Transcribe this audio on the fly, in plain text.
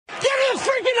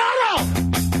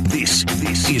aficionado!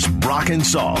 This is Brock and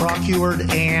Salk. Brock Huard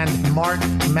and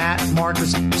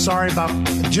Marcus. Sorry about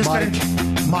just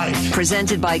Mike.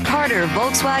 Presented by Carter,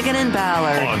 Volkswagen, and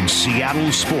Ballard. On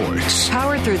Seattle Sports.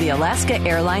 Powered through the Alaska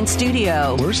Airlines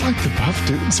Studio. Where's like the buff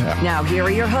dudes at? Now here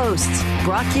are your hosts,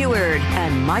 Brock Huard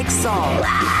and Mike Salk.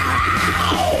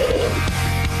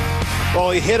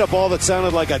 Well, he hit a ball that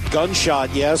sounded like a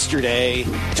gunshot yesterday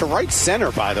to right center,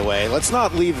 by the way. Let's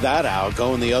not leave that out,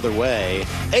 going the other way.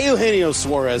 Eugenio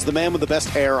Suarez, the man with the best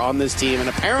hair on this team, and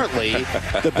apparently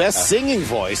the best singing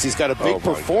voice. He's got a big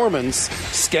performance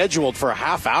scheduled for a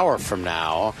half hour from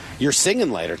now. You're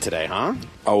singing later today, huh?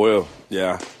 I will.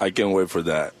 Yeah, I can't wait for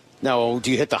that. Now,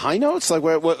 do you hit the high notes? Like,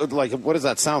 what does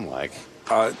that sound like?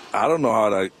 I don't know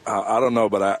I don't know,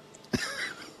 but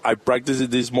I practiced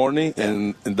it this morning,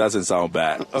 and it doesn't sound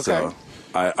bad. Okay. So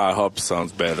I hope it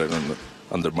sounds better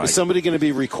under mic. Is somebody going to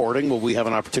be recording? Will we have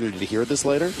an opportunity to hear this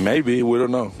later? Maybe. We don't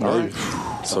know. Right.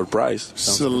 Surprise.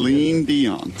 Celine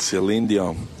Dion.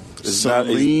 Dion. It's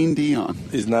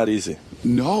not easy.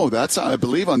 No, that's, I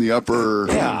believe, on the upper.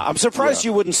 Yeah, I'm surprised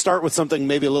you wouldn't start with something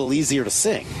maybe a little easier to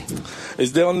sing.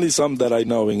 It's the only song that I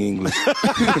know in English.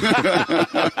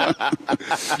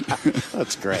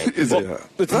 That's great. Well,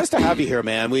 it's nice to have you here,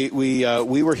 man.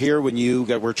 We were here when you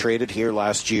were traded here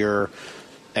last year,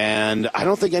 and I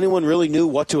don't think anyone really knew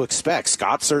what to expect.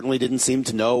 Scott certainly didn't seem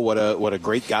to know what a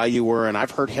great guy you were, and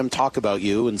I've heard him talk about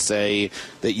you and say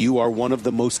that you are one of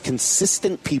the most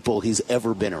consistent people he's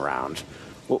ever been around.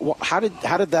 How did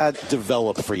that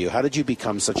develop for you? How did you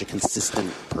become such a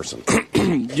consistent person?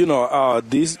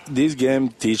 This game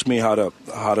teach me how to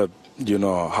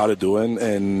do it,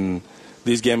 and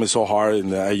this game is so hard,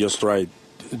 and I just try,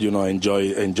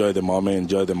 enjoy the moment,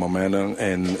 enjoy the momentum,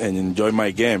 and enjoy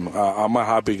my game. I'm a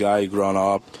happy guy growing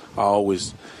up. I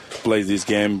always play this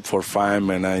game for fun,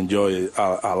 and I enjoy it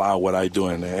a lot what I do,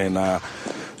 and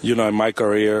in my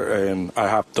career, and I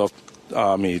have tough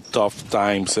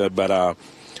times, but.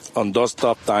 On those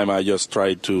tough times, I just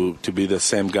try to be the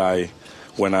same guy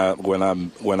when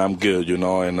I'm good,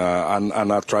 and I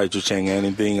not try to change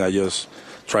anything. I just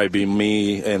try to be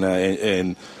me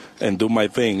and do my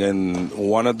thing. And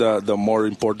one of the more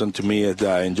important to me is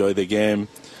that I enjoy the game,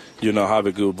 have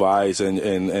a good vibes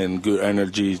and good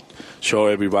energy, show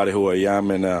everybody who I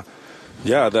am, and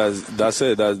that's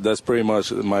it. That's pretty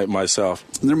much myself.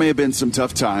 There may have been some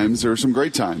tough times. There were some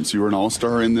great times. You were an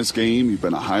all-star in this game. You've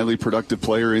been a highly productive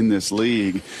player in this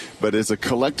league. But as a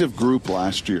collective group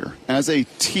last year, as a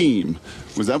team,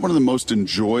 was that one of the most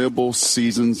enjoyable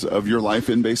seasons of your life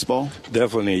in baseball?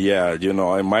 Definitely, yeah.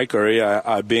 In my career,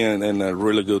 I've been in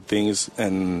really good things,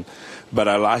 but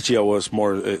last year was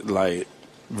more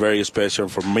very special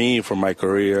for me, for my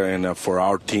career, and for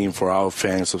our team, for our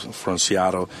fans from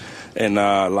Seattle. And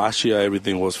last year,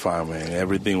 everything was fun, man.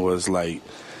 Everything was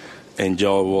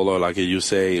enjoyable, or like you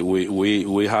say,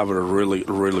 we have a really,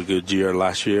 really good year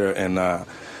last year, and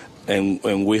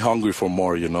we're hungry for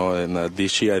more, And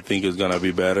this year, I think it's gonna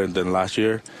be better than last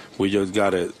year. We just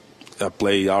gotta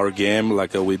play our game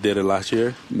like we did it last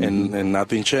year, and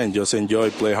nothing changed. Just enjoy,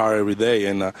 play hard every day,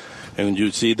 and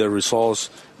you see the results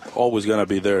always gonna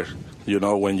be there.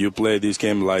 When you play this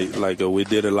game like we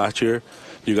did it last year,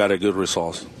 you got a good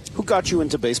results. Who got you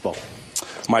into baseball?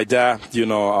 My dad.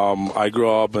 I grew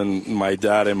up, and my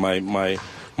dad and my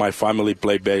family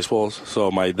played baseball.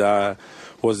 So my dad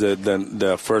was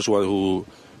the first one who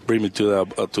bring me to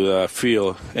the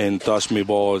field and touched me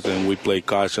balls, and we played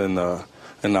catch in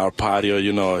our patio.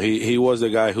 He was the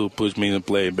guy who pushed me to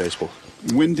play baseball.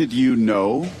 When did you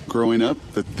know, growing up,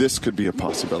 that this could be a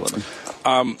possibility?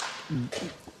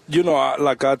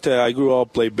 Like I tell you, I grew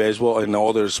up playing baseball and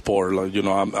other sport.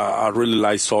 I really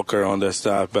like soccer on that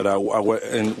stuff. But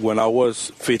when I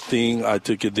was 15, I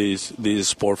took this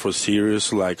sport for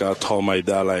serious. Like I told my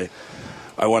dad,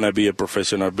 I want to be a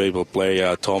professional baseball player.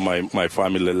 I told my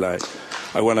family,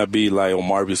 I want to be like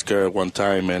Omar Vizquel one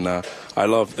time. And I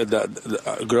love that.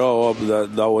 Grow up,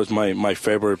 that was my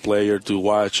favorite player to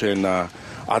watch. And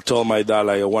I told my dad,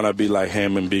 I want to be like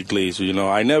him in big leagues.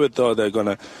 I never thought this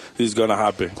is gonna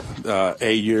happen.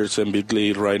 8 years in big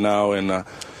league right now, and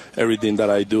everything that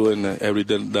I do and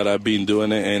everything that I've been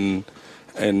doing it,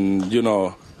 and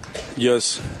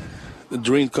just the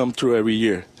dream come true every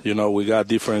year. We got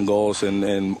different goals,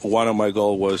 and one of my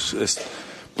goals was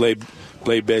play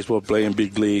play baseball, play in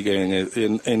big league,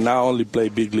 and not only play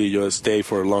big league, you stay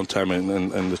for a long time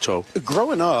in the show.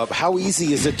 Growing up, how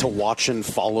easy is it to watch and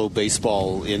follow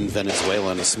baseball in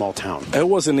Venezuela, in a small town? It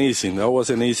wasn't easy.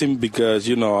 Because,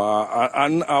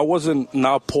 I wasn't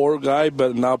not poor guy,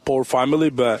 but not poor family,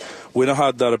 but we don't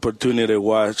have that opportunity to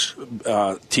watch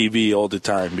TV all the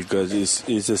time because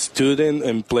it's a student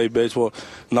and play baseball,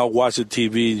 not watch the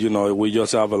TV. We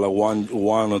just have like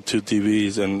one or two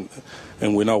TVs and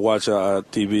we not watch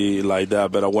TV like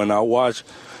that. But when I watch,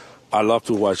 I love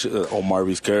to watch Omar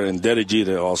Vizquel and Derek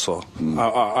Jeter also.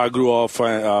 I grew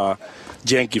up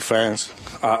Yankee fans.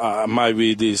 Might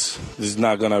be this is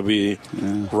not gonna be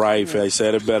right if I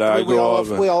said it, but I grew up.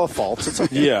 We all have faults. It's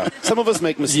okay. Yeah, some of us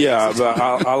make mistakes. Yeah, but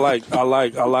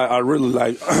I really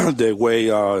like the way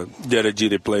Derek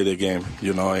Jeter played the game.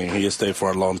 And he stayed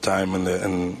for a long time in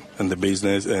the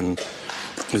business, and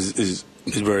is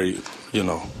very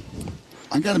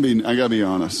I gotta be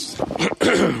honest.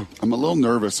 I'm a little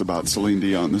nervous about Celine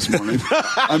Dion this morning.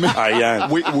 I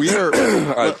am.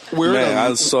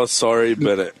 I'm so sorry,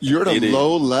 but you're at a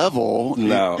low level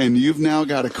now, and you've now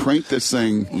got to crank this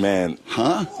thing. Man,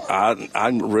 huh?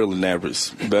 I'm really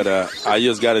nervous, but I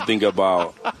just got to think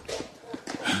about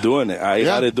doing it. I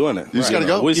got to doing it. You just got to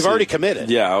go. You've already committed.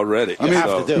 Yeah, already.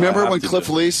 Remember when Cliff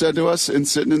Lee said to us, and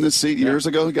sitting in this seat years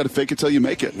ago, you got to fake it till you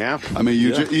make it. Yeah.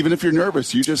 Even if you're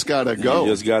nervous, you just got to go.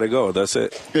 You just got to go. That's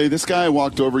it. Hey, this guy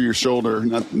walked over your shoulder,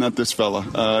 not this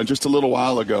fella, just a little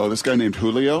while ago. This guy named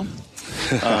Julio.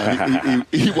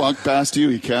 He walked past you.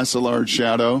 He cast a large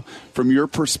shadow. From your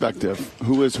perspective,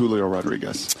 who is Julio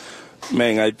Rodriguez?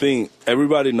 Man, I think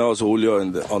everybody knows Julio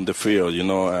on the field.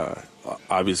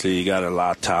 Obviously, he got a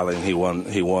lot of talent. He won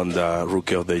the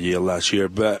Rookie of the Year last year.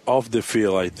 But off the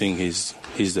field, I think he's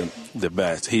the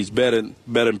best. He's better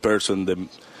in person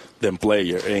than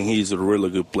player, and he's a really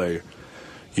good player.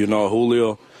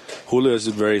 Julio is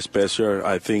very special.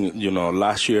 I think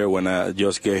last year when I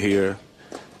just get here,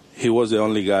 he was the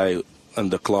only guy in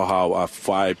the clubhouse at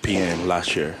 5 p.m.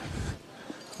 last year.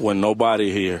 When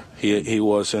nobody here, he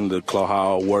was in the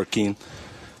clubhouse working.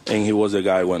 And he was the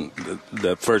guy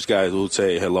the first guy who would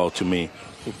say hello to me.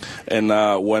 And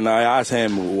when I asked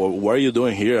him, what are you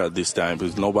doing here at this time?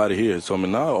 Because nobody here. So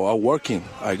no, I'm working.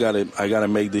 I gotta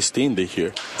make this team this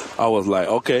year. I was like,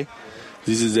 okay,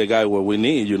 this is the guy what we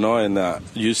need, And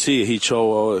you see, he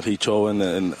showed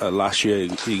and last year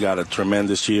he got a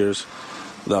tremendous years.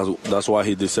 That's why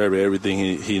he deserves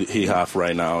everything he have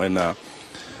right now. And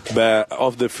but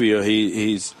off the field,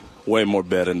 he's way more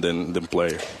better than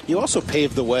player. You also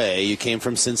paved the way. You came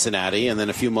from Cincinnati, and then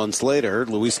a few months later,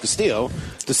 Luis Castillo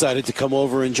decided to come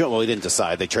over and join. Well, he didn't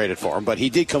decide. They traded for him, but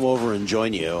he did come over and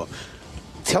join you.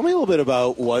 Tell me a little bit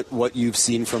about what you've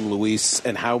seen from Luis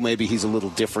and how maybe he's a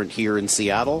little different here in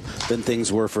Seattle than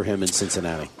things were for him in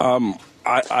Cincinnati.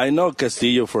 I know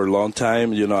Castillo for a long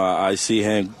time. I see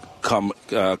him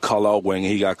call up when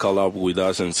he got called up with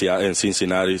us in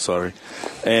Cincinnati. Sorry,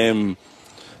 and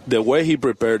the way he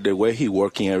prepared, the way he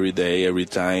working every day, every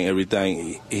time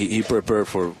he prepared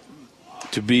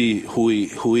to be who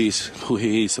he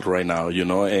is right now,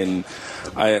 And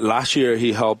last year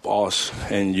he helped us,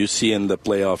 and you see in the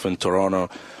playoff in Toronto,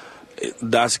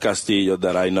 that's Castillo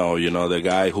that I know, the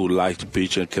guy who likes to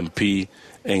pitch and compete,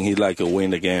 and he like to win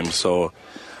the game. So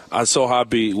I'm so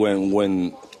happy when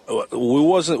we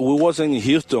wasn't in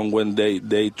Houston when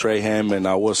they trade him, and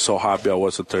I was so happy. I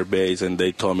was at third base, and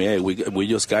they told me, "Hey, we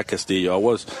just got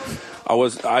Castillo."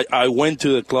 I went to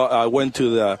the club. I went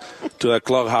to the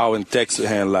clubhouse and texted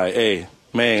him like, "Hey,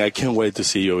 man, I can't wait to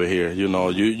see you over here.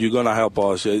 You're gonna help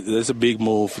us. It's a big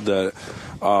move that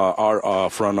our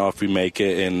front office make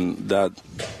it, and that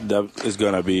is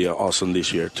gonna be awesome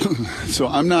this year too." So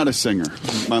I'm not a singer.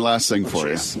 My last thing for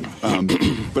you,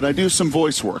 but I do some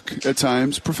voice work at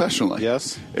times professionally.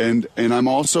 Yes, and I'm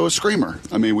also a screamer.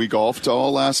 We golfed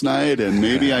all last night, and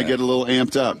maybe I get a little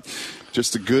amped up.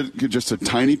 Just a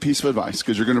tiny piece of advice,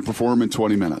 because you're going to perform in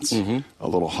 20 minutes. Mm-hmm. A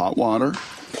little hot water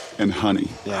and honey.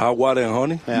 Yeah. Hot water and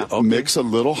honey? Yeah. Okay. Mix a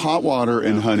little hot water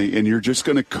and honey, and you're just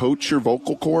going to coat your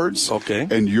vocal cords. Okay.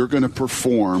 And you're going to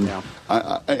perform. Yeah.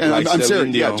 I'm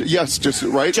serious. Yeah, yes, just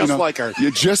right. Just like her.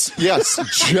 Just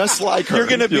like her. You're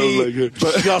going to be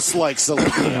just like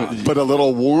Celine. But a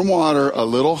little warm water, a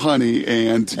little honey,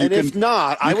 and if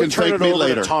not, I would turn it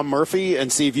over to Tom Murphy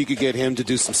and see if you could get him to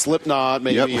do some Slipknot,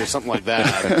 maybe, or something like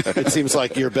that. It seems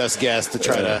like your best guess to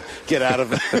try to get out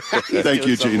of it. Thank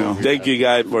you, Gino. Thank you,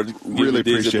 guys, for really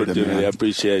appreciate it, man. I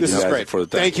appreciate this you guys is great. For the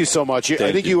time. Thank you so much.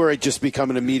 I think you were just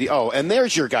becoming a media. Oh, and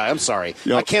there's your guy. I'm sorry.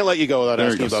 Yep. I can't let you go without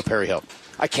asking you about Perry Hill.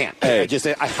 I can't. Hey.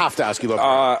 I have to ask you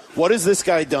about what has this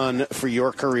guy done for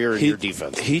your career and your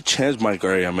defense? He changed my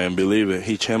career, man. Believe it.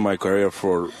 He changed my career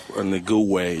in a good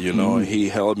way. You know, He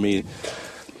helped me.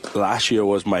 Last year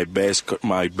was my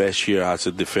best year as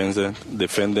a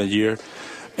defender year,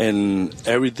 and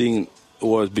everything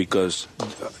was because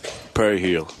Perry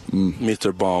Hill,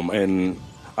 Mr. Baum, and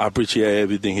I appreciate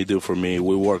everything he did for me.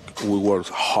 We work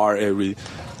hard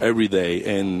every day,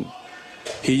 and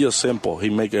he just simple. He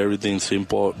make everything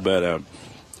simple, but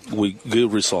with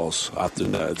good results after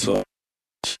that. So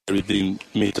everything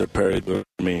Mr. Perry did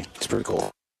for me. It's pretty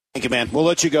cool. Thank you, man. We'll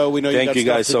let you go. We know Thank you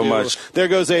guys so much. There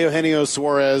goes Eugenio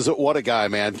Suarez. What a guy,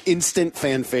 man. Instant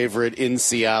fan favorite in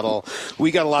Seattle.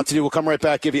 We got a lot to do. We'll come right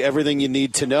back, give you everything you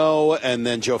need to know, and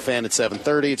then Joe Fan at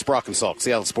 7:30. It's Brock and Salk,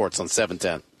 Seattle Sports on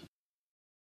 710.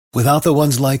 Without the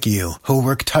ones like you, who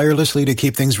work tirelessly to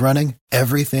keep things running,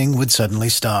 everything would suddenly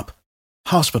stop.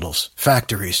 Hospitals,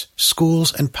 factories,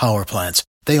 schools, and power plants,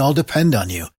 they all depend on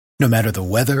you. No matter the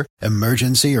weather,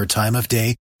 emergency, or time of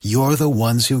day, you're the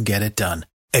ones who get it done.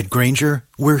 At Grainger,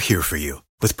 we're here for you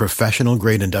with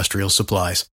professional-grade industrial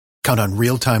supplies. Count on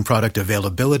real-time product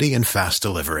availability and fast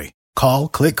delivery. Call,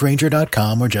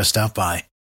 clickgrainger.com, or just stop by.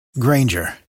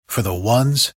 Grainger, for the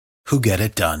ones who get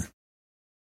it done.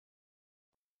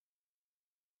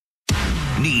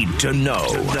 Need to know.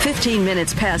 15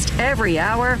 minutes past every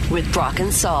hour with Brock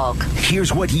and Salk.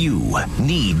 Here's what you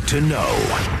need to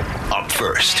know. Up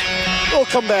first. Well,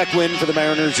 comeback win for the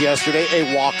Mariners yesterday.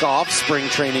 A walk-off spring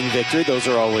training victory. Those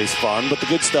are always fun. But the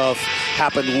good stuff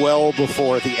happened well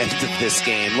before the end of this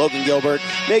game. Logan Gilbert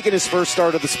making his first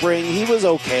start of the spring. He was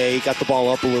okay. Got the ball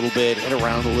up a little bit, hit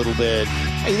around a little bit.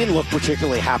 He didn't look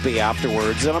particularly happy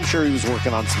afterwards, and I'm sure he was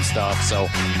working on some stuff, so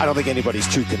I don't think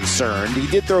anybody's too concerned. He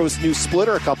did throw his new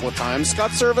splitter a couple of times.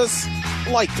 Scott Servais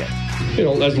liked it.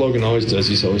 As Logan always does,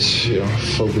 he's always,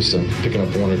 focused on picking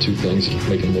up one or two things,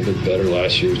 making him a little bit better.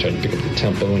 Last year, he was trying to pick up the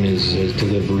tempo in his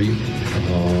delivery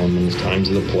and his times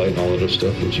of the play and all that other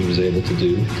stuff, which he was able to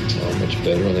do much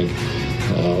better. I think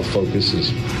focus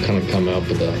has kind of come out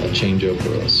with a changeup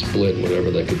or a split, whatever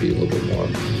that could be a little bit more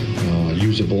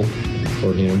usable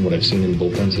for him. What I've seen in the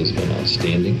bullpens has been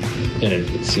outstanding, and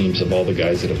it seems of all the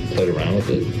guys that have played around with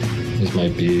it, this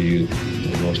might be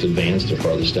the most advanced or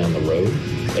farthest down the road.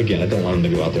 Again, I don't want him to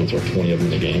go out there and throw 20 of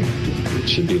them in the game. It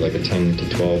should be like a 10 to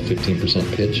 12,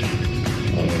 15% pitch.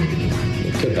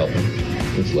 It could help him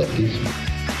against lefties.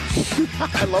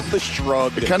 I love the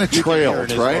shrug. It kind of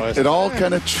trailed, right? Voice. It all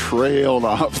kind of trailed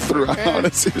off throughout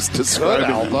as he was describing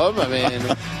Good album. I mean,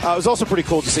 it was also pretty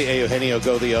cool to see Eugenio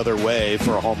go the other way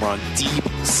for a home run, deep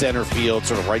center field,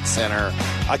 sort of right center.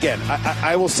 Again,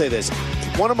 I will say this.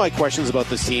 One of my questions about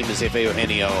this team is if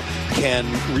Eugenio can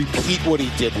repeat what he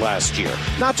did last year.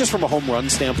 Not just from a home run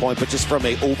standpoint, but just from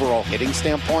an overall hitting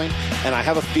standpoint. And I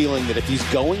have a feeling that if he's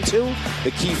going to,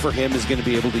 the key for him is going to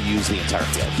be able to use the entire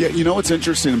field. Yeah, you know what's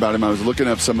interesting about him? I was looking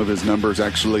up some of his numbers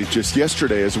actually just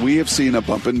yesterday as we have seen a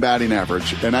bump in batting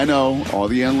average. And I know all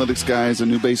the analytics guys and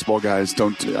new baseball guys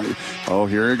don't,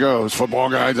 here he goes. Football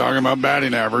guy talking about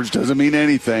batting average doesn't mean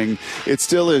anything. It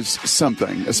still is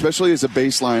something, especially as a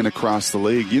baseline across the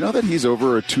league. You know that he's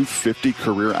over a 250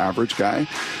 career average guy,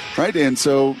 right? And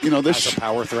so, this as a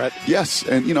power threat. Yes,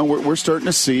 and we're starting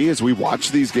to see as we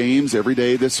watch these games every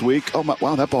day this week. Oh my,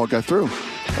 wow, that ball got through.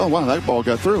 Oh wow, that ball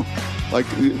got through. Like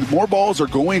more balls are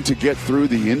going to get through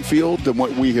the infield than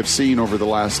what we have seen over the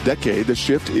last decade. The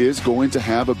shift is going to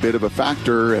have a bit of a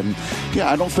factor, and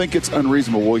I don't think it's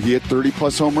unreasonable. Will he hit 30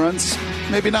 plus home runs?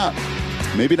 Maybe not.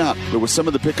 Maybe not, but with some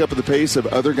of the pickup of the pace of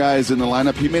other guys in the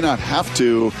lineup, he may not have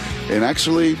to, and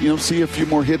actually, see a few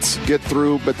more hits get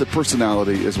through, but the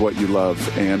personality is what you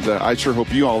love, and I sure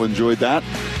hope you all enjoyed that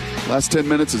last 10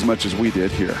 minutes as much as we did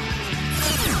here.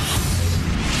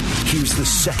 Here's the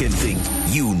second thing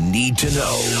you need to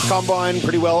know. Combine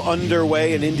pretty well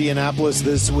underway in Indianapolis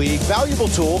this week. Valuable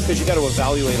tool because you got to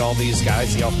evaluate all these guys,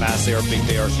 see how fast they are, big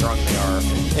they are, strong they are,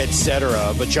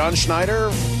 etc. But John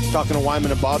Schneider, talking to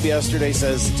Wyman and Bob yesterday,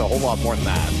 says it's a whole lot more than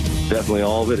that. Definitely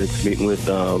all of it. It's meeting with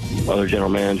other general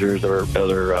managers or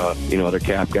other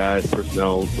cap guys,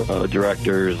 personnel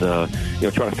directors, trying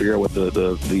to figure out what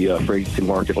the free agency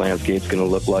market landscape is going to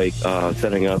look like,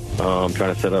 setting up,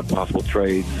 trying to set up possible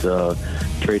trades,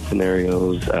 trade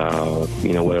scenarios,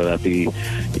 whether that be,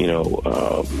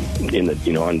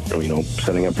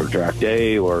 setting up for draft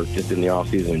day or just in the off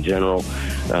season in general,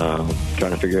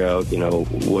 trying to figure out,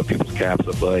 what people's caps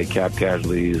look like, cap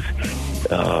casualties.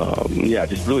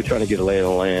 Just really trying to get a lay of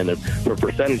the land. And from a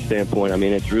percentage standpoint,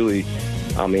 it's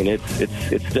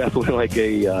definitely like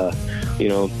a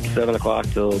 7 o'clock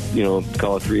till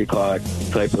call it 3 o'clock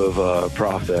type of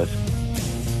process.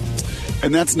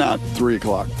 And that's not 3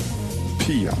 o'clock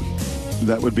p.m.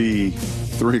 That would be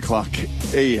 3 o'clock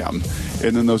a.m.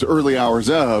 And in those early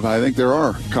hours of, I think there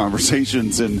are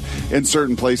conversations in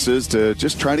certain places to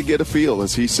just try to get a feel,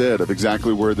 as he said, of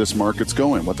exactly where this market's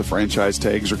going, what the franchise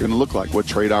tags are going to look like, what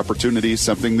trade opportunities,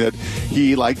 something that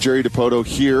he, like Jerry Dipoto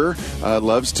here,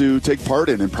 loves to take part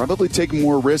in and probably take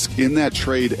more risk in that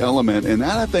trade element. And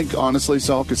that, I think, honestly,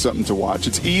 Salk, is something to watch.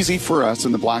 It's easy for us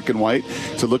in the black and white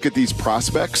to look at these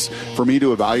prospects, for me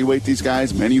to evaluate these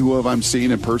guys, many who have I'm seen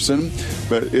in person.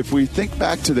 But if we think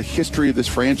back to the history of this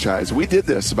franchise, we did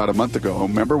this about a month ago.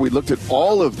 Remember, we looked at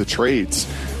all of the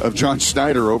trades of John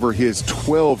Schneider over his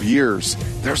 12 years.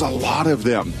 There's a lot of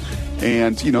them.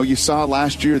 And, you saw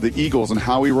last year the Eagles and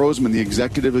Howie Roseman, the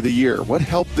executive of the year. What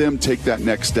helped them take that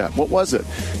next step? What was it?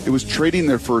 It was trading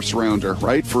their first rounder,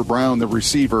 right, for Brown, the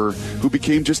receiver, who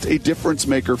became just a difference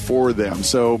maker for them.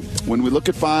 So when we look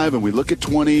at 5 and we look at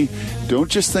 20,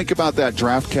 don't just think about that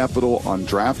draft capital on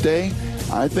draft day.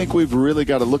 I think we've really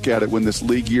got to look at it when this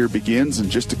league year begins in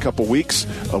just a couple weeks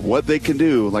of what they can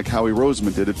do, like Howie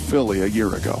Roseman did at Philly a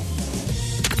year ago.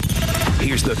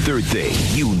 Here's the third thing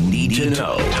you need to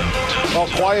know. Well,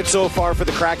 quiet so far for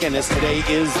the Kraken, as today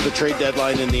is the trade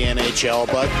deadline in the NHL.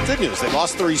 But good news, they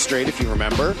lost 3 straight, if you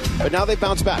remember. But now they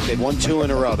bounced back. They'd won 2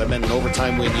 in a row. They meant an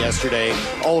overtime win yesterday.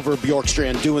 Oliver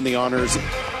Bjorkstrand doing the honors.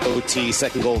 OT,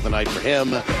 second goal of the night for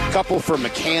him. Couple for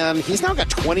McCann. He's now got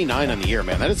 29 on the year,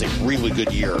 man. That is a really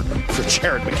good year for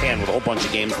Jared McCann with a whole bunch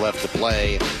of games left to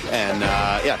play. And,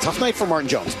 tough night for Martin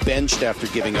Jones. Benched after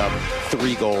giving up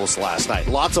 3 goals last night.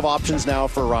 Lots of options now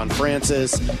for Ron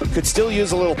Francis. Could still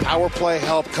use a little power play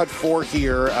help. Cut 4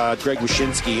 here. Greg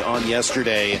Wyshynski on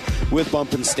yesterday with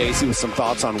Bump and Stacey with some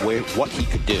thoughts on what he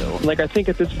could do. I think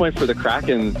at this point for the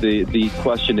Kraken, the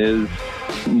question is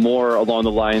more along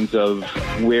the lines of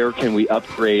where can we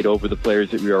upgrade over the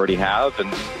players that we already have.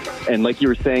 And like you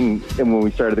were saying when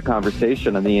we started the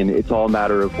conversation, it's all a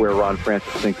matter of where Ron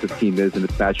Francis thinks his team is and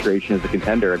its maturation as a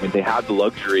contender. They have the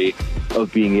luxury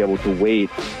of being able to wait,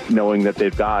 knowing that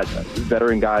they've got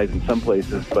veteran guys in some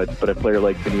places, but a player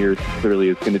like Beniers clearly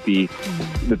is going to be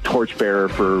the torchbearer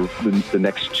for the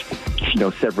next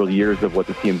several years of what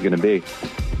the team's going to be.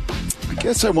 I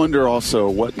guess I wonder also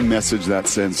what message that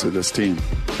sends to this team.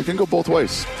 It can go both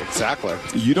ways. Exactly.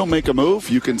 You don't make a move,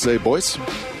 you can say, boys,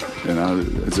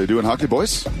 as they do in hockey,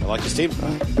 boys, I like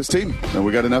this team. And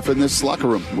we got enough in this locker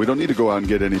room. We don't need to go out and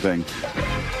get anything.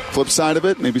 Flip side of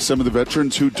it, maybe some of the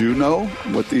veterans who do know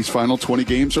what these final 20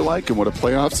 games are like and what a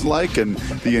playoff's like and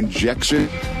the injection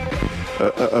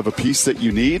of a piece that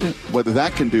you need, what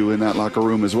that can do in that locker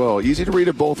room as well. Easy to read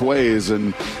it both ways.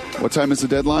 And what time is the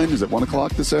deadline? Is it 1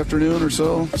 o'clock this afternoon or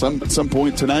so? Some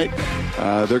point tonight.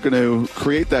 They're going to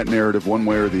create that narrative one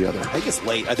way or the other. I think it's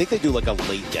late. I think they do like a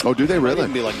late deadline. Oh, do they really? It might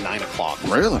even be like 9 o'clock.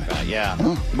 Really? Yeah.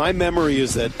 Oh. My memory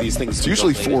is that these things It's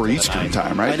usually 4 Eastern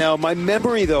time, right? I know. My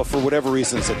memory, though, for whatever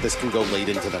reason, is that this can go late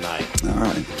into the night. All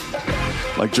right.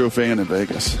 Like Joe Fan in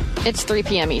Vegas. It's 3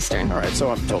 p.m. Eastern. All right, so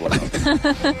I'm totally wrong.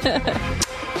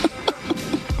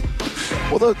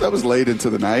 Well, that was late into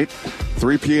the night.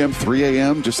 3 p.m., 3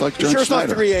 a.m., just like John Schneider. Schneider. It's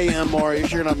not 3 a.m., Maury. You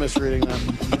sure you're not misreading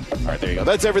that? All right, there you go.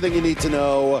 That's everything you need to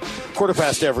know.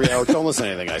 1:15 every hour. Don't listen to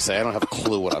anything I say. I don't have a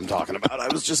clue what I'm talking about. I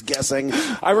was just guessing.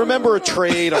 I remember a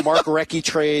Mark Recchi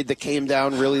trade that came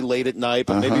down really late at night,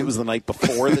 but maybe it was the night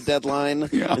before the deadline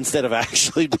instead of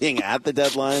actually being at the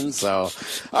deadline. So,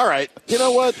 all right. You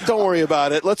know what? Don't worry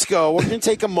about it. Let's go. We're going to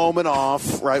take a moment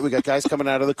off, right? We got guys coming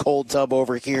out of the cold tub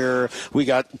over here. We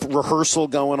got rehearsal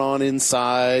going on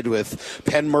inside with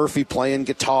Penn Murphy playing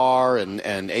guitar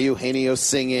and Eugenio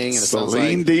singing. And it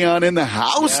Celine Dion in the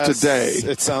house today.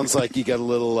 It sounds like you got a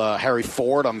little Harry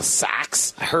Ford on the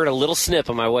sax. I heard a little snip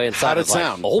on my way inside. How did it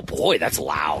sound? Oh, boy, that's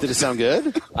loud. Did it sound good?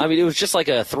 It was just like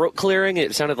a throat clearing.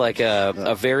 It sounded like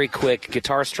a very quick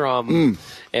guitar strum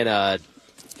and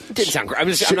it didn't sound great. I'm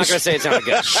not going to say it sounded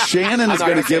good. Shannon is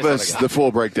going to give us the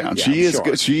full breakdown. Yeah,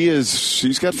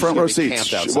 She's got front row seats.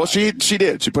 She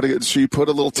did. She put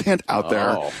a little tent out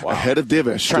there ahead of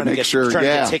Divish to make sure. Trying to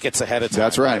get tickets ahead of time.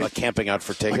 That's right. Like camping out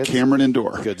for tickets. Like Cameron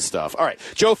Indoor. Good stuff. All right,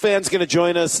 Joe Fan's going to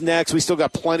join us next. We still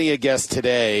got plenty of guests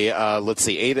today. Let's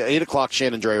see, 8 o'clock.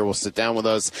 Shannon Drayer will sit down with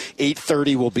us.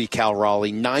 8:30 will be Cal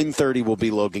Raleigh. 9:30 will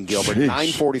be Logan Gilbert.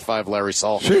 9:45 Larry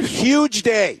Saul. Huge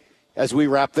day. As we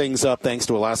wrap things up, thanks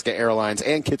to Alaska Airlines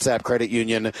and Kitsap Credit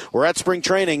Union. We're at spring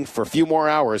training for a few more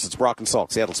hours. It's Brock and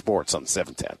Salk, Seattle Sports on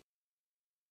 710.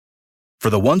 For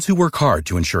the ones who work hard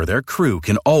to ensure their crew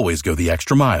can always go the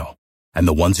extra mile, and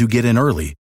the ones who get in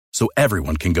early so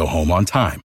everyone can go home on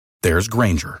time, there's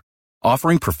Grainger,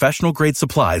 offering professional-grade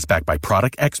supplies backed by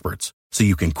product experts so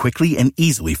you can quickly and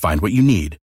easily find what you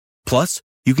need. Plus,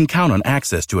 you can count on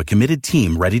access to a committed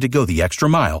team ready to go the extra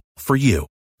mile for you.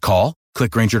 Call,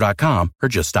 click Grainger.com, or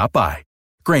just stop by.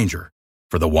 Grainger,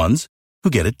 for the ones who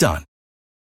get it done.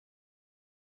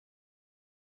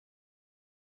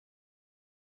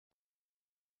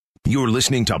 You're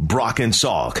listening to Brock and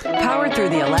Salk. Powered through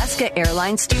the Alaska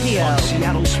Airlines studio. On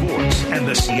Seattle Sports and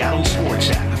the Seattle Sports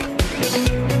app.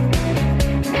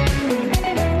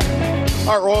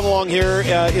 All right, rolling along here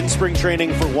in spring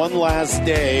training for one last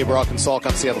day. Brock and Salk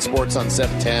on Seattle Sports on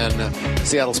 710,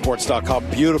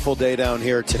 seattlesports.com. Beautiful day down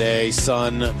here today.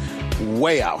 Sun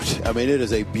way out. I mean, it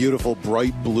is a beautiful,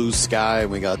 bright blue sky.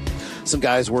 We got some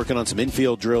guys working on some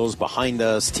infield drills behind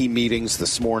us, team meetings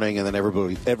this morning, and then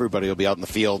everybody will be out in the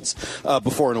fields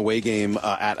before an away game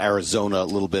at Arizona a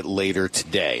little bit later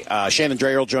today. Shannon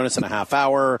Drayer will join us in a half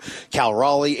hour. Cal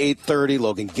Raleigh, 8:30.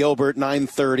 Logan Gilbert,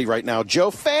 9:30. Right now, Joe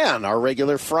Fan, our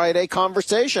regular Friday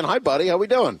conversation. Hi, buddy. How we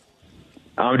doing?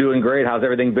 I'm doing great. How's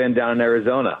everything been down in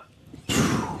Arizona?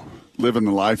 Living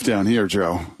the life down here,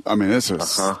 Joe. I mean, this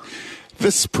is...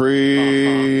 This is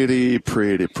pretty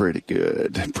good. Pretty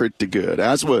good.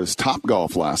 As was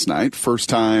Topgolf last night. First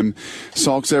time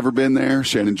Salk's ever been there.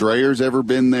 Shannon Drayer's ever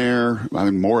been there. I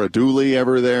mean, Maura Dooley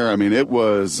ever there. I mean, it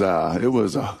was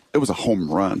a home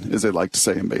run, as they like to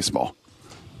say in baseball.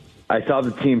 I saw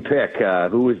the team pick.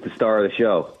 Who was the star of the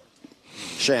show?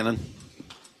 Shannon.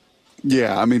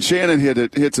 Yeah, I mean, Shannon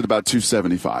hits it about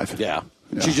 275. Yeah.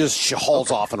 She hauls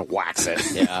off and whacks it.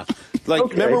 Yeah.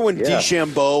 Remember when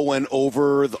DeChambeau went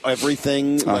over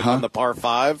everything on the par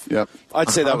 5? Yep. I'd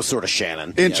say that was sort of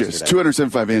Shannon. Inches, yesterday.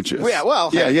 275 inches. Yeah,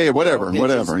 well. Whatever.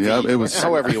 Yeah, it was.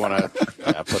 However you want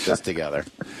to put this together.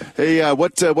 Hey,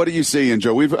 what are you seeing,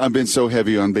 Joe? I've been so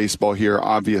heavy on baseball here,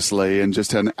 obviously, and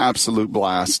just had an absolute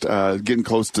blast getting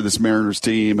close to this Mariners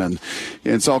team, and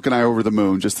Salk and I over the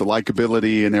moon, just the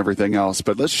likability and everything else.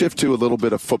 But let's shift to a little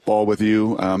bit of football with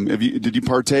you. Did you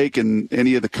partake in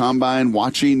any of the combine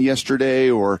watching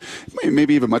yesterday, or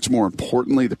maybe even much more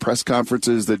importantly, the press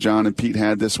conferences that John and Pete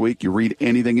had this week? You read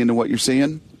anything into what you're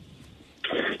seeing?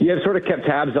 Yeah, I've sort of kept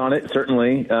tabs on it,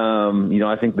 certainly.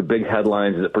 I think the big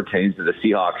headlines as it pertains to the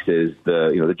Seahawks is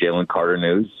the Jalen Carter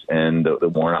news and the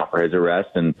warrant out for his arrest.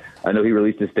 And I know he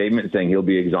released a statement saying he'll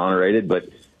be exonerated, but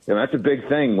that's a big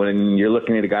thing when you're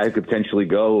looking at a guy who could potentially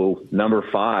go number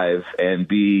 5 and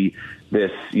be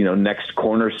this, next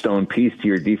cornerstone piece to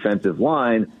your defensive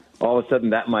line. All of a sudden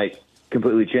that might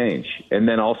completely change. And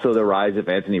then also the rise of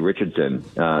Anthony Richardson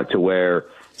to where,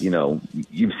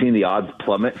 you've seen the odds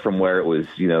plummet from where it was,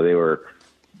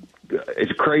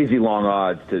 it's crazy long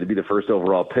odds to be the first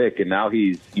overall pick. And now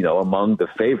he's, among the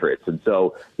favorites. And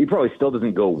so he probably still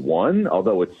doesn't go 1,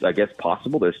 although it's, I guess,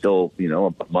 possible. There's still,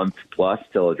 a month plus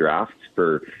till a draft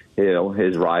for,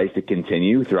 his rise to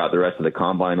continue throughout the rest of the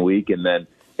combine week and then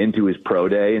into his pro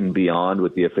day and beyond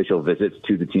with the official visits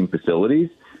to the team facilities.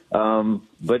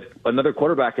 But another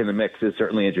quarterback in the mix is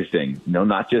certainly interesting,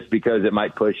 not just because it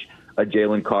might push a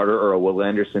Jalen Carter or a Will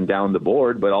Anderson down the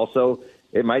board, but also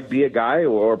it might be a guy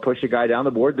or push a guy down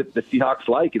the board that the Seahawks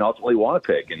like and ultimately want to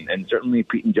pick. And certainly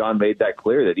Pete and John made that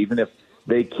clear that even if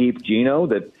they keep Geno,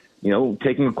 that,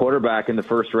 taking a quarterback in the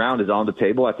first round is on the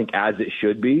table, I think, as it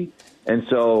should be. And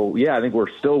so, I think we're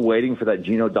still waiting for that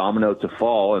Geno domino to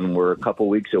fall, and we're a couple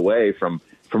weeks away from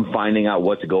finding out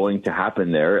what's going to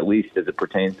happen there, at least as it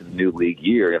pertains to the new league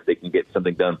year, if they can get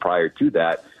something done prior to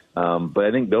that. But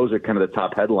I think those are kind of the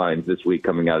top headlines this week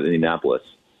coming out of Indianapolis.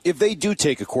 If they do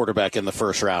take a quarterback in the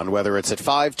first round, whether it's at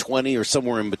 5, 20, or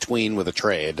somewhere in between with a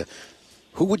trade,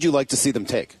 who would you like to see them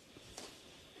take?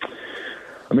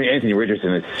 I mean, Anthony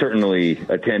Richardson is certainly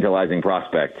a tantalizing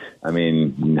prospect. I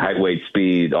mean, height, weight,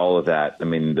 speed, all of that. I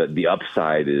mean, the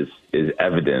upside is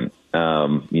evident.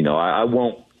 I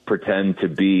won't pretend to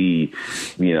be,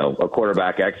 a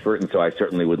quarterback expert, and so I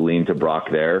certainly would lean to Brock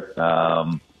there.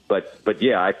 But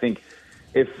yeah, I think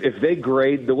if they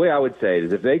grade, the way I would say it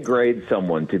is if they grade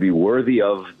someone to be worthy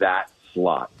of that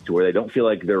slot to where they don't feel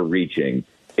like they're reaching,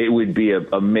 it would be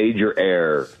a major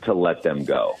error to let them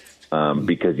go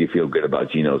because you feel good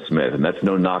about Geno Smith. And that's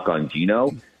no knock on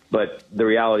Geno. But the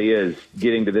reality is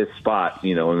getting to this spot,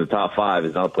 in the top 5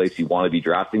 is not a place you want to be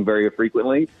drafting very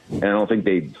frequently. And I don't think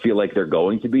they feel like they're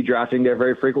going to be drafting there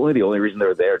very frequently. The only reason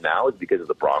they're there now is because of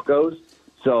the Broncos.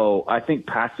 So I think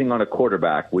passing on a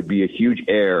quarterback would be a huge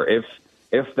error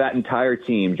if that entire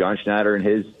team, John Schneider and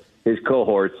his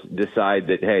cohorts, decide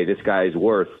that, hey, this guy is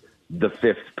worth the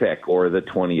 5th pick or the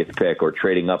 20th pick or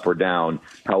trading up or down,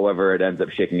 however it ends up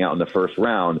shaking out in the first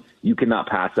round. You cannot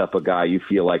pass up a guy you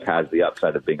feel like has the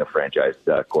upside of being a franchise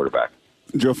quarterback.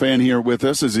 Joe Fan here with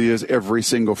us, as he is every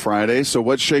single Friday. So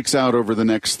what shakes out over the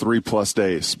next 3+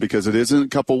 days? Because it isn't a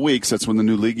couple weeks. That's when the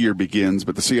new league year begins.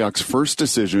 But the Seahawks' first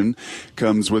decision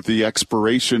comes with the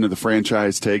expiration of the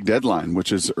franchise tag deadline,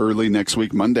 which is early next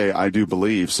week, Monday, I do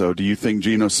believe. So do you think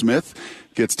Geno Smith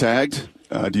gets tagged?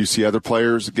 Do you see other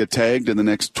players get tagged in the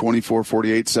next 24,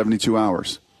 48, 72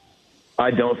 hours? I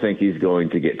don't think he's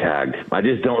going to get tagged. I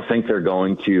just don't think they're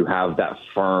going to have that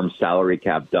firm salary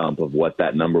cap dump of what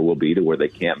that number will be to where they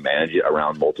can't manage it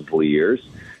around multiple years.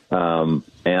 And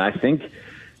I think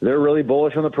they're really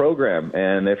bullish on the program.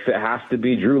 And if it has to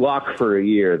be Drew Lock for a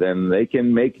year, then they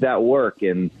can make that work.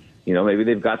 And, maybe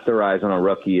they've got their eyes on a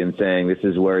rookie and saying this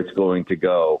is where it's going to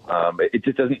go.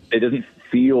 It doesn't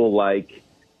feel like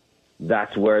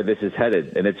that's where this is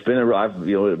headed. And it's been I've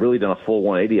really done a full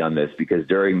 180 on this, because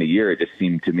during the year, it just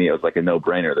seemed to me it was like a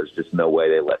no-brainer. There's just no way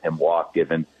they let him walk,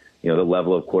 given, the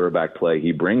level of quarterback play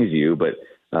he brings you. But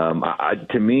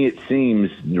to me, it seems,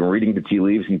 reading the tea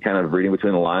leaves and kind of reading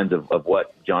between the lines of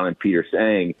what John and Pete are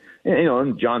saying,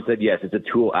 and John said, yes, it's a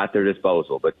tool at their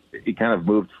disposal, but he kind of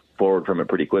moved forward from it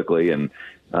pretty quickly. And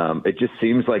it just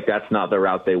seems like that's not the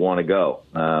route they want to go,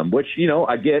 which,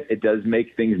 I get. It does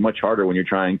make things much harder when you're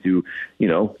trying to,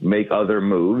 make other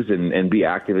moves and be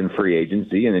active in free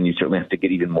agency. And then you certainly have to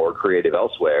get even more creative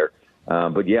elsewhere.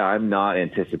 But, yeah, I'm not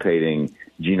anticipating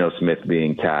Geno Smith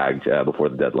being tagged before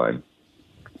the deadline.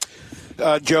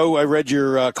 Joe, I read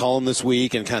your column this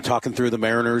week and kind of talking through the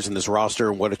Mariners and this roster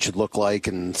and what it should look like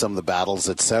and some of the battles,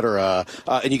 et cetera.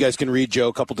 And you guys can read Joe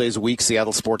a couple days a week,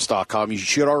 seattlesports.com. You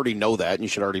should already know that, and you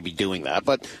should already be doing that.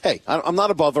 But, hey, I'm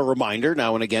not above a reminder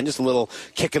now and again, just a little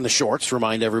kick in the shorts,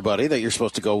 remind everybody that you're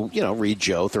supposed to go, read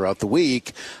Joe throughout the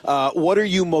week. What are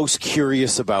you most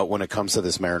curious about when it comes to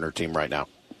this Mariner team right now?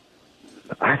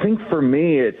 I think for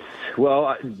me,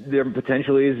 there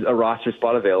potentially is a roster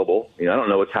spot available. I don't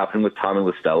know what's happening with Tommy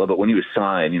LaStella, but when he was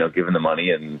signed, given the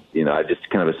money, and, I just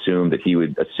kind of assumed that he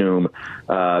would assume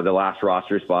the last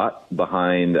roster spot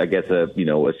behind, I guess,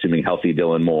 assuming healthy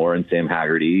Dylan Moore and Sam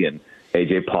Haggerty and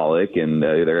A.J. Pollock and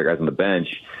the other guys on the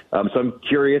bench. So I'm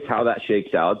curious how that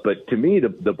shakes out. But to me, the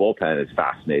bullpen is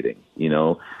fascinating.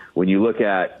 When you look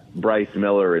at Bryce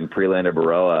Miller and Prelander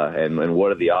Baroa and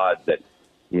what are the odds that,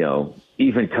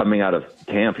 even coming out of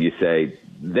camp, you say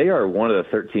they are one of the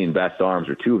 13 best arms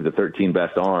or two of the 13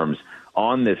 best arms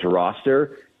on this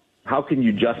roster. How can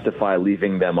you justify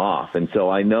leaving them off? And so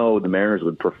I know the Mariners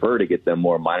would prefer to get them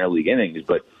more minor league innings,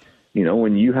 but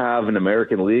when you have an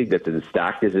American League that's as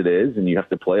stacked as it is, and you have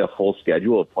to play a full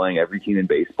schedule of playing every team in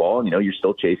baseball, and you're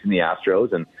still chasing the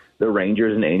Astros, and the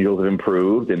Rangers and Angels have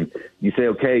improved, and you say,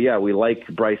 okay, yeah, we like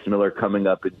Bryce Miller coming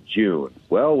up in June.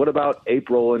 Well, what about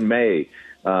April and May?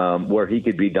 Where he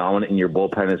could be dominant in your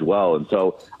bullpen as well. And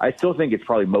so I still think it's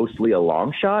probably mostly a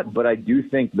long shot, but I do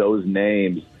think those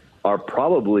names are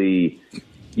probably,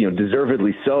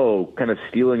 deservedly so, kind of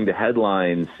stealing the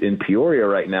headlines in Peoria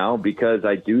right now, because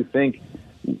I do think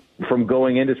from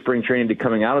going into spring training to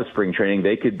coming out of spring training,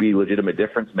 they could be legitimate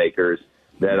difference makers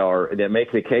that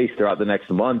make the case throughout the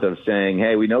next month of saying,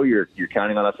 hey, we know you're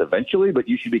counting on us eventually, but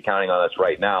you should be counting on us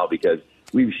right now, because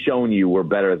we've shown you we're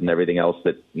better than everything else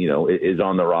that, is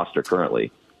on the roster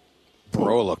currently.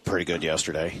 Baroa looked pretty good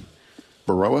yesterday.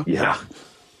 Baroa? Yeah.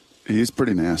 He's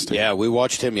pretty nasty. Yeah, we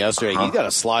watched him yesterday. He got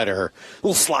a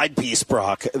little slide piece,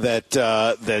 Brock,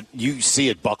 that you see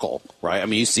it buckle, right? I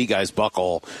mean, you see guys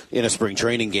buckle in a spring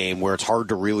training game where it's hard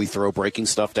to really throw breaking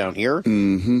stuff down here.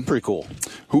 Mm-hmm. Pretty cool.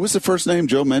 Who was the first name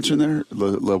Joe mentioned there?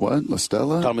 What?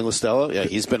 LaStella? Tommy LaStella? Yeah,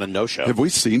 he's been a no-show. Have we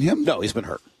seen him? No, he's been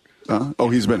hurt.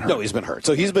 He's been hurt. No, he's been hurt.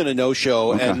 So he's been a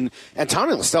no-show, okay. and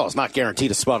Tommy LaStella is not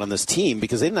guaranteed a spot on this team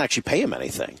because they didn't actually pay him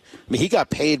anything. I mean, he got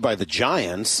paid by the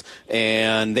Giants,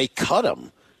 and they cut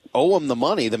him. Owe him the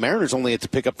money. The Mariners only had to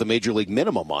pick up the major league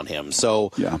minimum on him.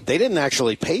 So They didn't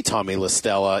actually pay Tommy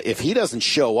LaStella. If he doesn't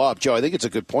show up, Joe, I think it's a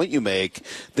good point you make.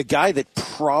 The guy that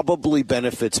probably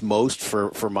benefits most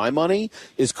for my money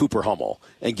is Cooper Hummel,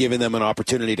 and giving them an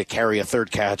opportunity to carry a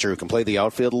third catcher who can play the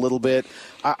outfield a little bit.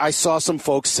 I saw some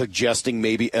folks suggesting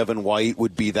maybe Evan White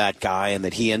would be that guy and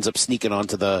that he ends up sneaking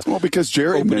onto the because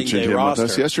Jerry mentioned him roster.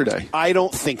 with us yesterday. I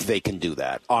don't think they can do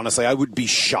that. Honestly, I would be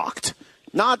shocked.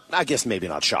 I guess maybe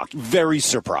not shocked. Very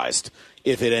surprised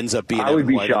if it ends up being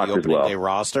Evan White on the opening day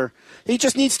roster. He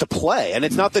just needs to play, and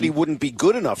it's not that he wouldn't be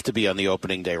good enough to be on the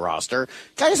opening day roster.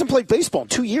 Guy hasn't played baseball in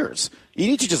 2 years. You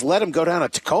need to just let him go down to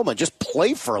Tacoma and just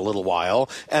play for a little while,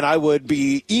 and I would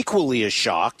be equally as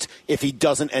shocked if he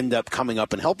doesn't end up coming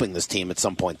up and helping this team at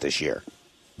some point this year.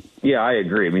 Yeah, I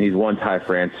agree. I mean, he's one Ty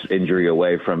France injury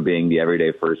away from being the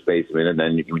everyday first baseman, and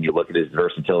then when you look at his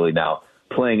versatility now,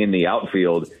 playing in the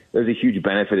outfield, there's a huge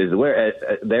benefit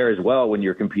there as well when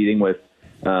you're competing with,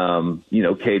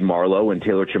 Cade Marlowe and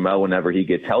Taylor Trammell whenever he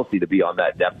gets healthy, to be on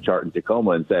that depth chart in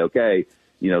Tacoma and say, okay,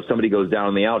 somebody goes down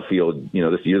in the outfield,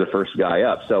 you're the first guy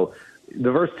up. So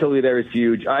the versatility there is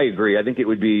huge. I agree. I think it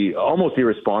would be almost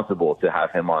irresponsible to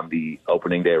have him on the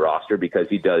opening day roster because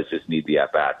he does just need the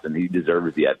at-bats and he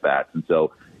deserves the at-bats. And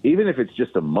so even if it's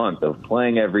just a month of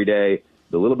playing every day,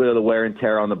 the little bit of the wear and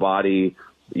tear on the body,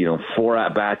 4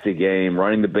 at-bats a game,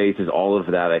 running the bases, all of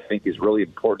that, I think is really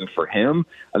important for him.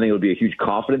 I think it would be a huge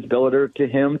confidence builder to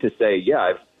him to say,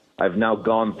 yeah, I've now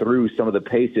gone through some of the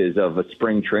paces of a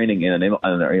spring training in even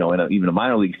a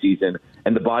minor league season,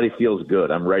 and the body feels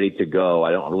good. I'm ready to go.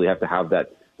 I don't really have to have that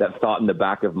thought in the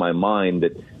back of my mind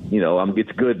that,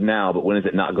 it's good now, but when is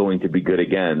it not going to be good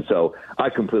again? So I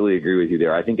completely agree with you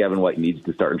there. I think Evan White needs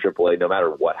to start in AAA no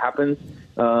matter what happens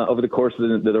over the course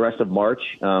of the rest of March.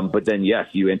 But then, yes,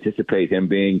 you anticipate him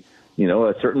being,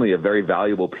 certainly a very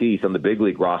valuable piece on the big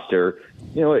league roster,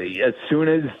 as soon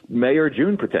as May or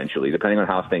June, potentially, depending on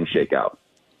how things shake out.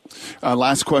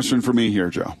 Last question for me here,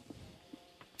 Joe.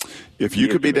 If you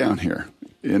could be down here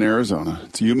in Arizona,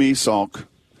 it's you, me, Salk,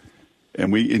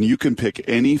 and you can pick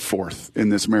any fourth in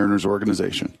this Mariners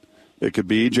organization. It could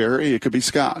be Jerry. It could be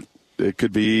Scott. It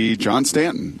could be John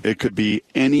Stanton. It could be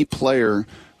any player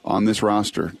on this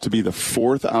roster to be the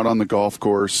fourth out on the golf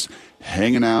course,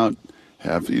 hanging out,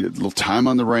 have a little time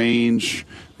on the range,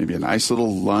 maybe a nice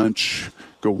little lunch,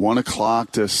 go 1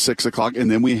 o'clock to 6 o'clock, and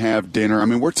then we have dinner. I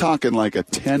mean, we're talking like a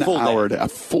 10-hour day, a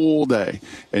full day,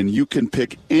 and you can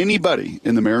pick anybody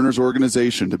in the Mariners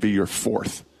organization to be your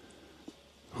fourth.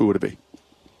 Who would it be?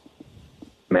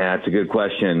 Man, that's a good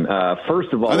question.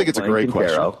 First of all, I think it's a great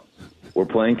question. We're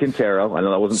playing Quintero. I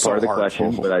know that wasn't part of the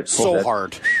question, but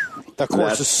hard. That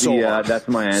course is so hard. That's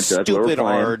my answer.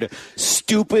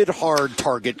 Stupid hard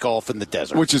target golf in the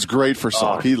desert. Which is great for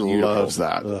Salk. He loves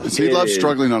that. He loves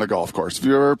struggling on a golf course. Have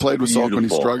you ever played with Salk when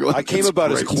he's struggling? I came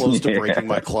about as close to breaking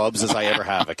my clubs as I ever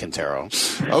have at Quintero.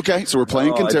 Okay, so we're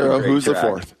playing Quintero. Who's the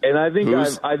fourth? And I think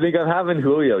I'm having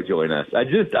Julio join us.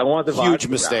 I want the huge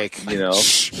mistake.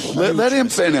 Let him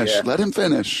finish. Yeah. Let him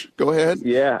finish. Go ahead.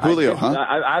 Yeah, Julio.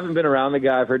 I haven't been around the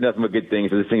guy. I've heard nothing but good things.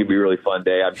 So this thing would be a really fun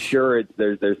day. I'm sure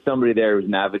there's somebody there who's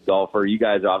an avid golfer. You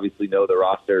guys obviously know the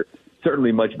roster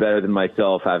certainly much better than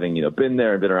myself, having been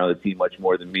there and been around the team much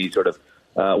more than me, sort of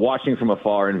watching from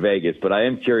afar in Vegas. But I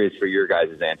am curious for your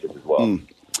guys' answers as well.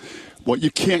 Well,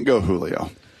 you can't go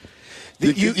Julio.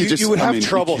 You would have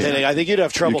trouble hitting. I think you'd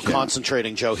have trouble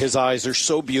concentrating, Joe. His eyes are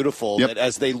so beautiful that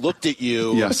as they looked at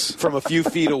you from a few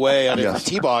feet away on a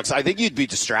tee box, I think you'd be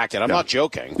distracted. I'm not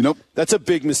joking. Nope. That's a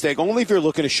big mistake, only if you're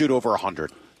looking to shoot over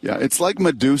 100. Yeah, it's like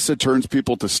Medusa turns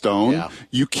people to stone. Yeah.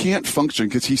 You can't function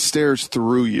because he stares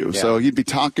through you. Yeah. So he'd be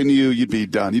talking to you, you'd be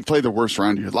done. You'd play the worst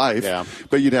round of your life,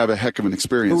 but you'd have a heck of an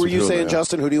experience. Who were you saying,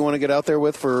 Justin? Who do you want to get out there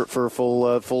with for a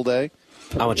full day?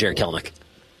 I want Jared Kelenic.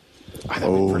 That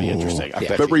would be pretty interesting.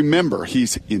 But remember,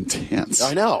 he's intense.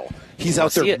 I know. He's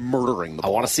out there murdering the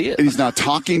ball. I want to see it. And he's not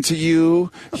talking to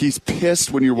you. He's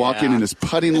pissed when you're walking in his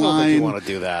putting line. I don't think you want to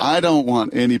do that. I don't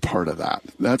want any part of that.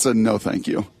 That's a no thank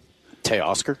you.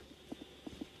 Teoscar?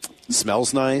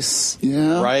 Smells nice.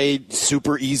 Yeah. Right?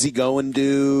 Super easygoing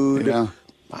dude. Yeah.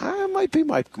 Might be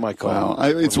my call.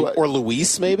 Well, or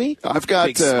Luis, maybe. I've got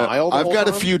a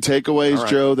few takeaways,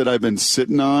 Joe, that I've been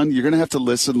sitting on. You're going to have to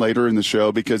listen later in the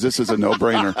show because this is a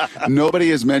no-brainer. Nobody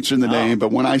has mentioned the name,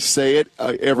 but when I say it,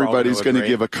 everybody's going to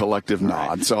give a collective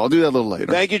nod. So I'll do that a little later.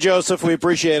 Thank you, Joseph. We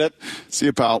appreciate it. See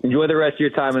you, pal. Enjoy the rest of your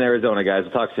time in Arizona, guys.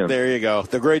 We'll talk soon. There you go.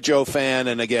 The great Joe Fan.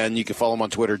 And again, you can follow him on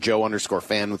Twitter,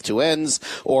 Joe_fan with 2 N's,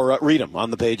 or read him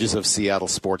on the pages of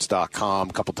SeattleSports.com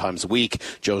a couple times a week.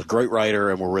 Joe's a great writer,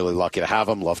 and we're really lucky to have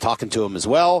him. Love talking to him as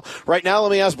well. Right now, let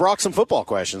me ask Brock some football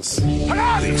questions.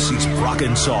 This is Brock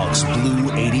and Salk's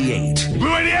Blue 88.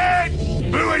 Blue 88!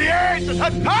 Blue 88!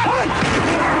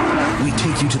 We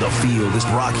take you to the field as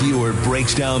Brock Huard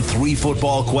breaks down 3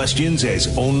 football questions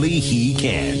as only he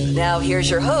can. Now here's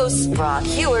your hosts, Brock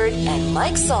Huard and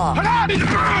Mike Salk.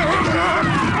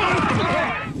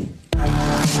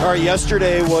 All right,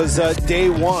 yesterday was day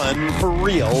 1 for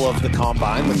real of the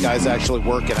Combine, with guys actually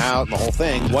working out and the whole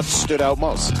thing. What stood out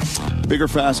most? Bigger,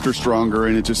 faster, stronger,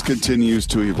 and it just continues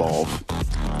to evolve.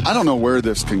 I don't know where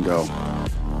this can go.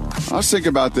 I was thinking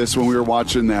about this when we were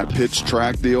watching that pitch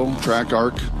track deal, track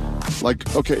arc.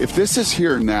 Like, okay, if this is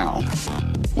here now,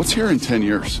 what's here in 10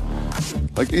 years?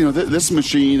 Like, this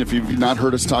machine, if you've not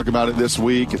heard us talk about it this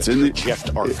week, it's in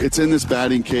this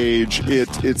batting cage.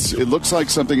 It looks like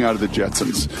something out of the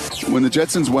Jetsons. When the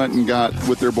Jetsons went and got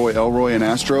with their boy Elroy and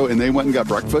Astro, and they went and got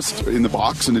breakfast in the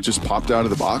box, and it just popped out of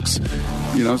the box.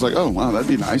 You know, it's like, oh, wow, that'd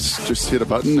be nice. Just hit a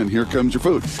button and here comes your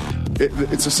food.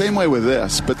 It's the same way with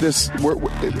this, but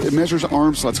it measures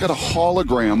arm slot. It's got a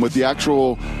hologram with the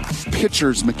actual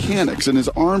pitcher's mechanics and his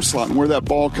arm slot and where that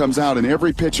ball comes out and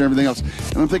every pitch and everything else.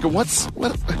 And I'm thinking, what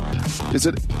is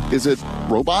it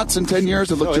robots in 10 years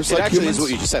that look just like humans? It actually is what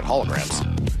you just said,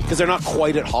 holograms. Because they're not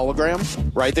quite at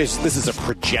hologram, right? This is a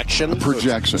projection.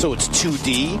 So it's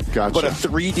 2D. Gotcha. But a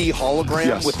 3D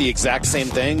hologram with the exact same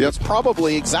thing. Yep. It's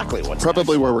probably exactly what's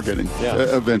probably where we're getting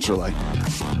eventually.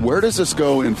 Where does this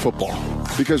go in football?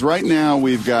 Because right now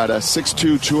we've got a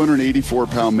 6'2",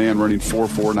 284-pound man running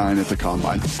 4.49 at the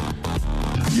combine.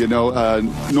 You know,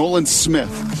 Nolan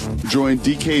Smith joined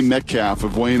DK Metcalf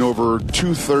of weighing over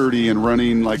 230 and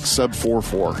running like sub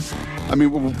 4.4. I mean,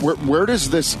 where does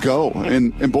this go?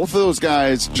 And both of those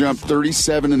guys jumped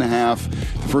 37.5.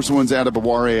 The first one's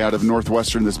Adebaware out of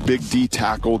Northwestern, this big D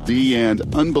tackle, D end,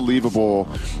 unbelievable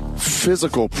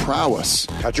physical prowess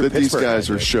that these guys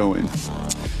are showing.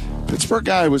 Pittsburgh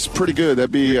guy was pretty good.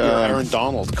 That'd be Aaron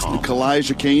Donald comp.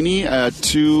 Kalijah Kainey at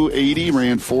 280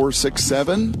 ran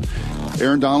 4.67.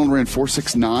 Aaron Donald ran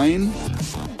 4.69.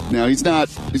 Now he's got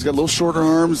a little shorter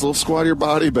arms, a little squattier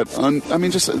body, but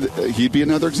he'd be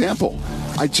another example.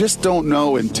 I just don't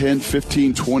know in 10,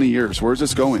 15, 20 years, where's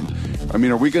this going? I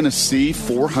mean, are we going to see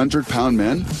 400-pound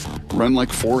men run like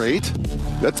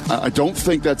 4.8? I don't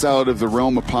think that's out of the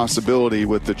realm of possibility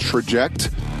with the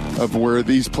trajectory of where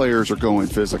these players are going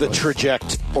physically. The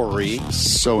trajectory.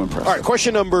 So impressive. All right,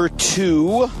 question number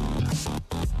 2.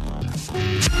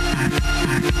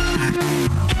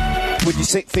 Would you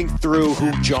think through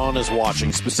who John is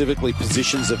watching, specifically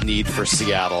positions of need for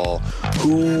Seattle,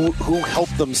 who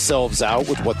helped themselves out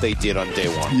with what they did on day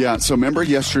one? Yeah, so remember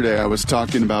yesterday I was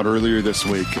talking about earlier this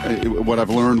week, what I've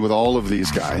learned with all of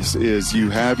these guys is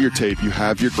you have your tape, you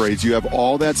have your grades, you have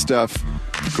all that stuff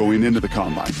going into the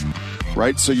combine.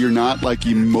 Right? So you're not like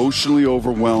emotionally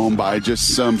overwhelmed by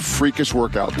just some freakish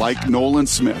workout like Nolan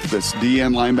Smith, this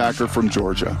DN linebacker from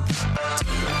Georgia,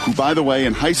 who, by the way,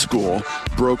 in high school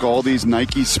broke all these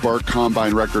Nike Spark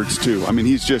Combine records too. I mean,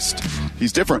 he's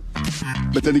different.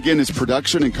 But then again, his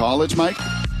production in college, Mike,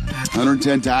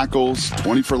 110 tackles,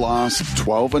 20 for loss,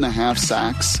 12.5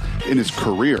 sacks in his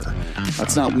career.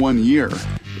 That's not 1 year.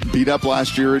 Beat up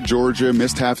last year at Georgia,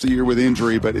 missed half the year with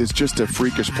injury, but is just a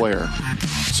freakish player.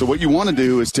 So what you want to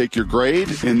do is take your grade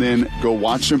and then go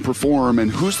watch him perform. And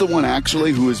who's the one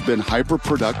actually who has been hyper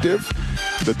productive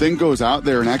that then goes out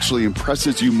there and actually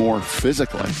impresses you more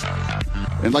physically?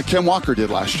 And like Ken Walker did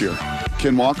last year.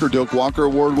 Ken Walker, Doak Walker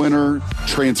Award winner,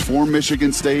 transformed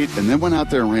Michigan State, and then went out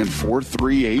there and ran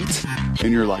 4.38.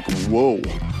 And you're like, whoa.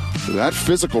 That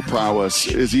physical prowess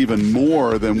is even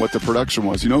more than what the production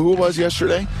was. You know who it was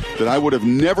yesterday that I would have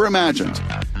never imagined?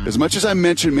 As much as I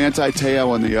mentioned Manti Te'o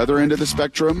on the other end of the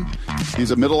spectrum, he's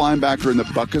a middle linebacker and the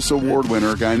Butkus Award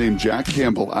winner, a guy named Jack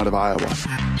Campbell out of Iowa.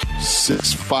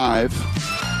 6'5",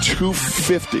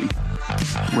 250,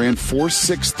 ran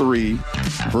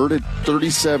 4.63, verted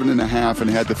 37.5, and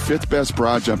had the 5th best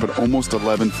broad jump at almost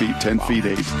 11 feet, 10 feet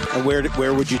 8. And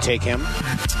where would you take him?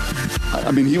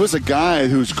 I mean, he was a guy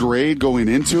whose grade going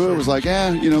into it was like,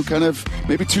 kind of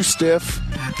maybe too stiff.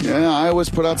 Yeah, I always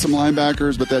put out some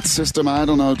linebackers, but that system, I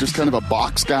don't know, just kind of a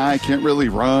box guy, can't really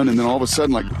run. And then all of a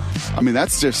sudden,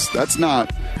 that's 6'5",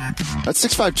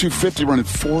 250 running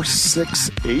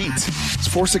 4.68. It's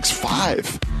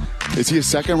 4.65. Is he a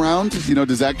second round?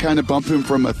 Does that kind of bump him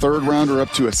from a third rounder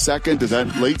up to a second? Does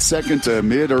that late second to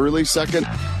early second?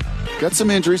 Got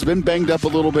some injuries, been banged up a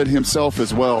little bit himself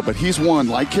as well, but he's one,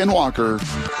 like Ken Walker,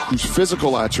 whose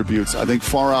physical attributes, I think,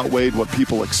 far outweighed what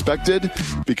people expected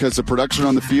because the production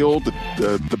on the field,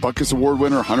 the Butkus Award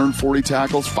winner, 140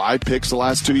 tackles, 5 picks the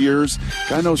last 2 years.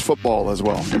 Guy knows football as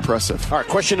well. Impressive. All right,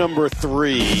 question number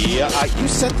 3. You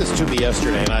sent this to me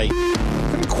yesterday, and I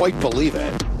couldn't quite believe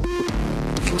it.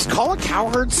 Was Colin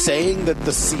Cowherd saying that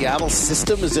the Seattle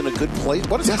system is in a good place?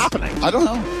 What is happening? I don't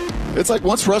know. It's like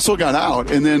once Russell got out,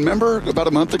 and then remember about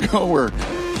a month ago where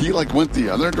he went the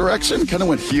other direction, kind of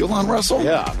went heel on Russell?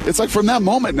 Yeah. It's like from that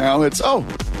moment now, it's,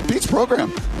 Pete's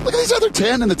program. Look at these other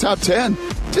 10 in the top 10.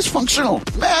 Dysfunctional.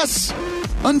 Mess.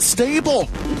 Unstable.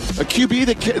 A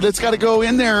QB that's got to go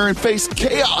in there and face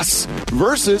chaos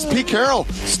versus Pete Carroll.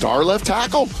 Star left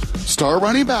tackle. Star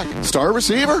running back. Star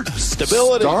receiver.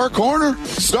 Stability. Star corner.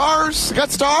 Stars.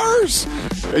 Got stars.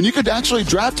 And you could actually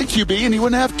draft a QB and he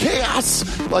wouldn't have chaos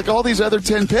like all these other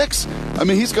 10 picks. I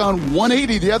mean, he's gone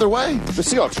 180 the other way. The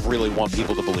Seahawks really want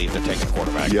people to believe they're taking a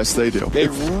quarterback. Yes, they do. They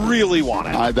really want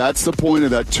it. That's the point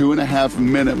of that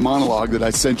 2.5-minute monologue that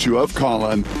I sent you of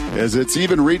Colin, is it's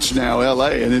even reached now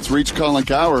L.A., and it's reached Colin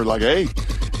Cowherd like, hey,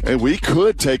 we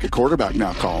could take a quarterback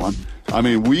now, Colin. I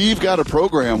mean, we've got a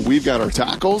program. We've got our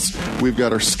tackles. We've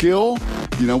got our skill.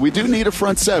 You know, we do need a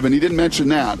front seven. He didn't mention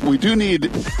that. We do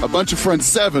need a bunch of front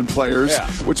seven players,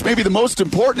 which may be the most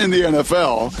important in the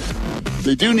NFL.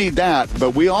 They do need that,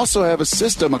 but we also have a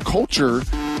system, a culture,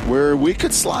 where we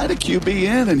could slide a QB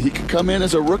in and he could come in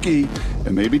as a rookie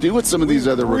and maybe do what some of these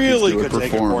other rookies really do could and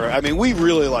take perform. I mean, we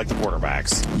really like the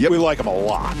quarterbacks. Yep. We like them a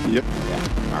lot. Yep.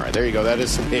 Yeah. All right, there you go. That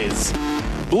is his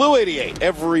Blue 88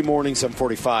 every morning,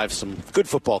 7:45. Some good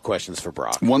football questions for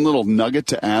Brock. One little nugget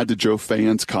to add to Joe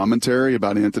Fan's commentary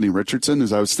about Anthony Richardson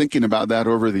is I was thinking about that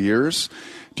over the years.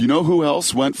 Do you know who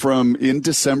else went from, in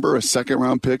December, a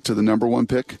second-round pick to the number one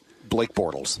pick? Blake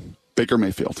Bortles. Baker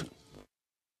Mayfield.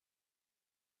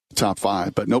 Top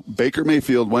 5. But nope, Baker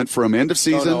Mayfield went from end of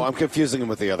season. No, I'm confusing him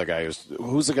with the other guy.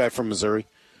 Who's the guy from Missouri?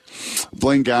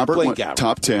 Blaine Gabbert went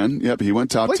top 10. Yep, he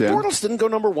went top Blake 10. Bortles didn't go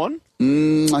number 1?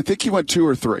 I think he went 2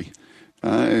 or 3.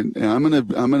 And I'm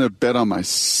gonna bet on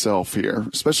myself here,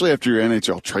 especially after your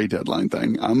NHL trade deadline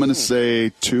thing. I'm gonna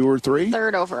say 2 or 3.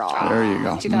 Third overall. There you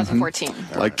go. 2014.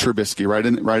 Mm-hmm. Like Trubisky,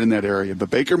 right in that area. But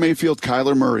Baker Mayfield,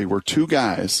 Kyler Murray were 2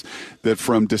 guys that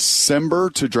from December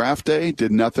to draft day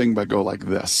did nothing but go like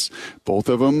this. Both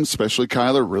of them, especially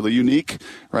Kyler, really unique.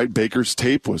 Right? Baker's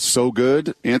tape was so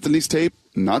good. Anthony's tape,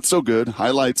 not so good.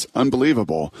 Highlights,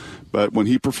 unbelievable. But when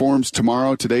he performs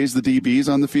tomorrow, today's the DBs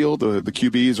on the field. The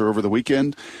QBs are over the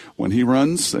weekend. When he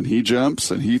runs and he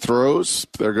jumps and he throws,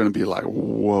 they're going to be like,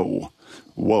 whoa.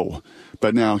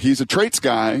 But now he's a traits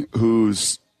guy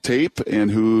whose tape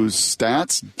and whose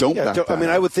stats don't back that. I mean,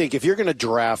 I would think if you're going to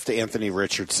draft Anthony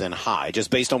Richardson high, just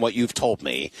based on what you've told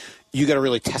me, you got to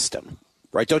really test him.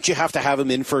 Right? Don't you have to have him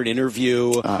in for an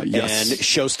interview yes. and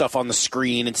show stuff on the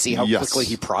screen and see how quickly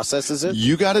he processes it?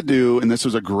 You got to do, and this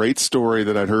was a great story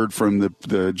that I'd heard from the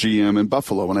GM in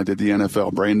Buffalo when I did the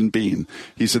NFL, Brandon Beane.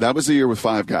 He said that was the year with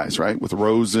 5 guys, right? With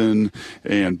Rosen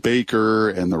and Baker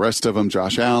and the rest of them,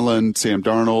 Josh Allen, Sam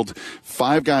Darnold.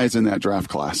 5 guys in that draft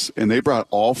class, and they brought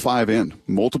all 5 in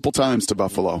multiple times to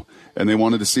Buffalo. And they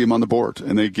wanted to see him on the board,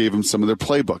 and they gave him some of their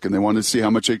playbook, and they wanted to see how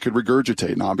much they could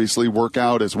regurgitate and obviously work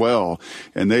out as well.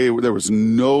 And there was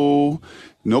no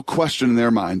question in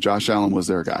their mind Josh Allen was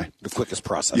their guy. The quickest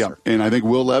processor. Yeah, and I think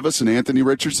Will Levis and Anthony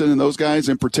Richardson and those guys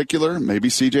in particular, maybe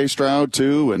C.J. Stroud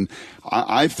too, and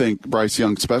I think Bryce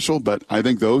Young special, but I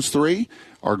think those 3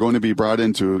 are going to be brought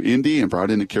into Indy and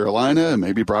brought into Carolina and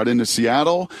maybe brought into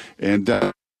Seattle, and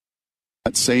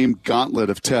that same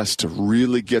gauntlet of tests to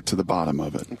really get to the bottom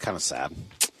of it. I'm kind of sad.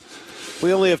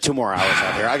 We only have 2 more hours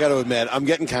out here. I got to admit, I'm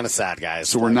getting kind of sad, guys.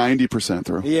 So we're 90%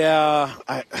 through. Yeah.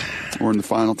 We're in the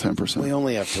final 10%. We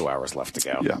only have 2 hours left to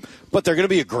go. Yeah. But they're going to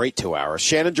be a great 2 hours.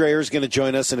 Shannon Drayer is going to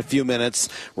join us in a few minutes.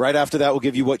 Right after that, we'll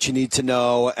give you what you need to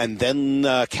know. And then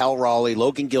Cal Raleigh,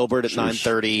 Logan Gilbert at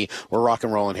 9:30. We're rock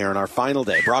and rolling here on our final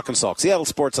day. Brock and Salk, Seattle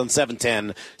Sports on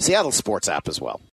 710, Seattle Sports app as well.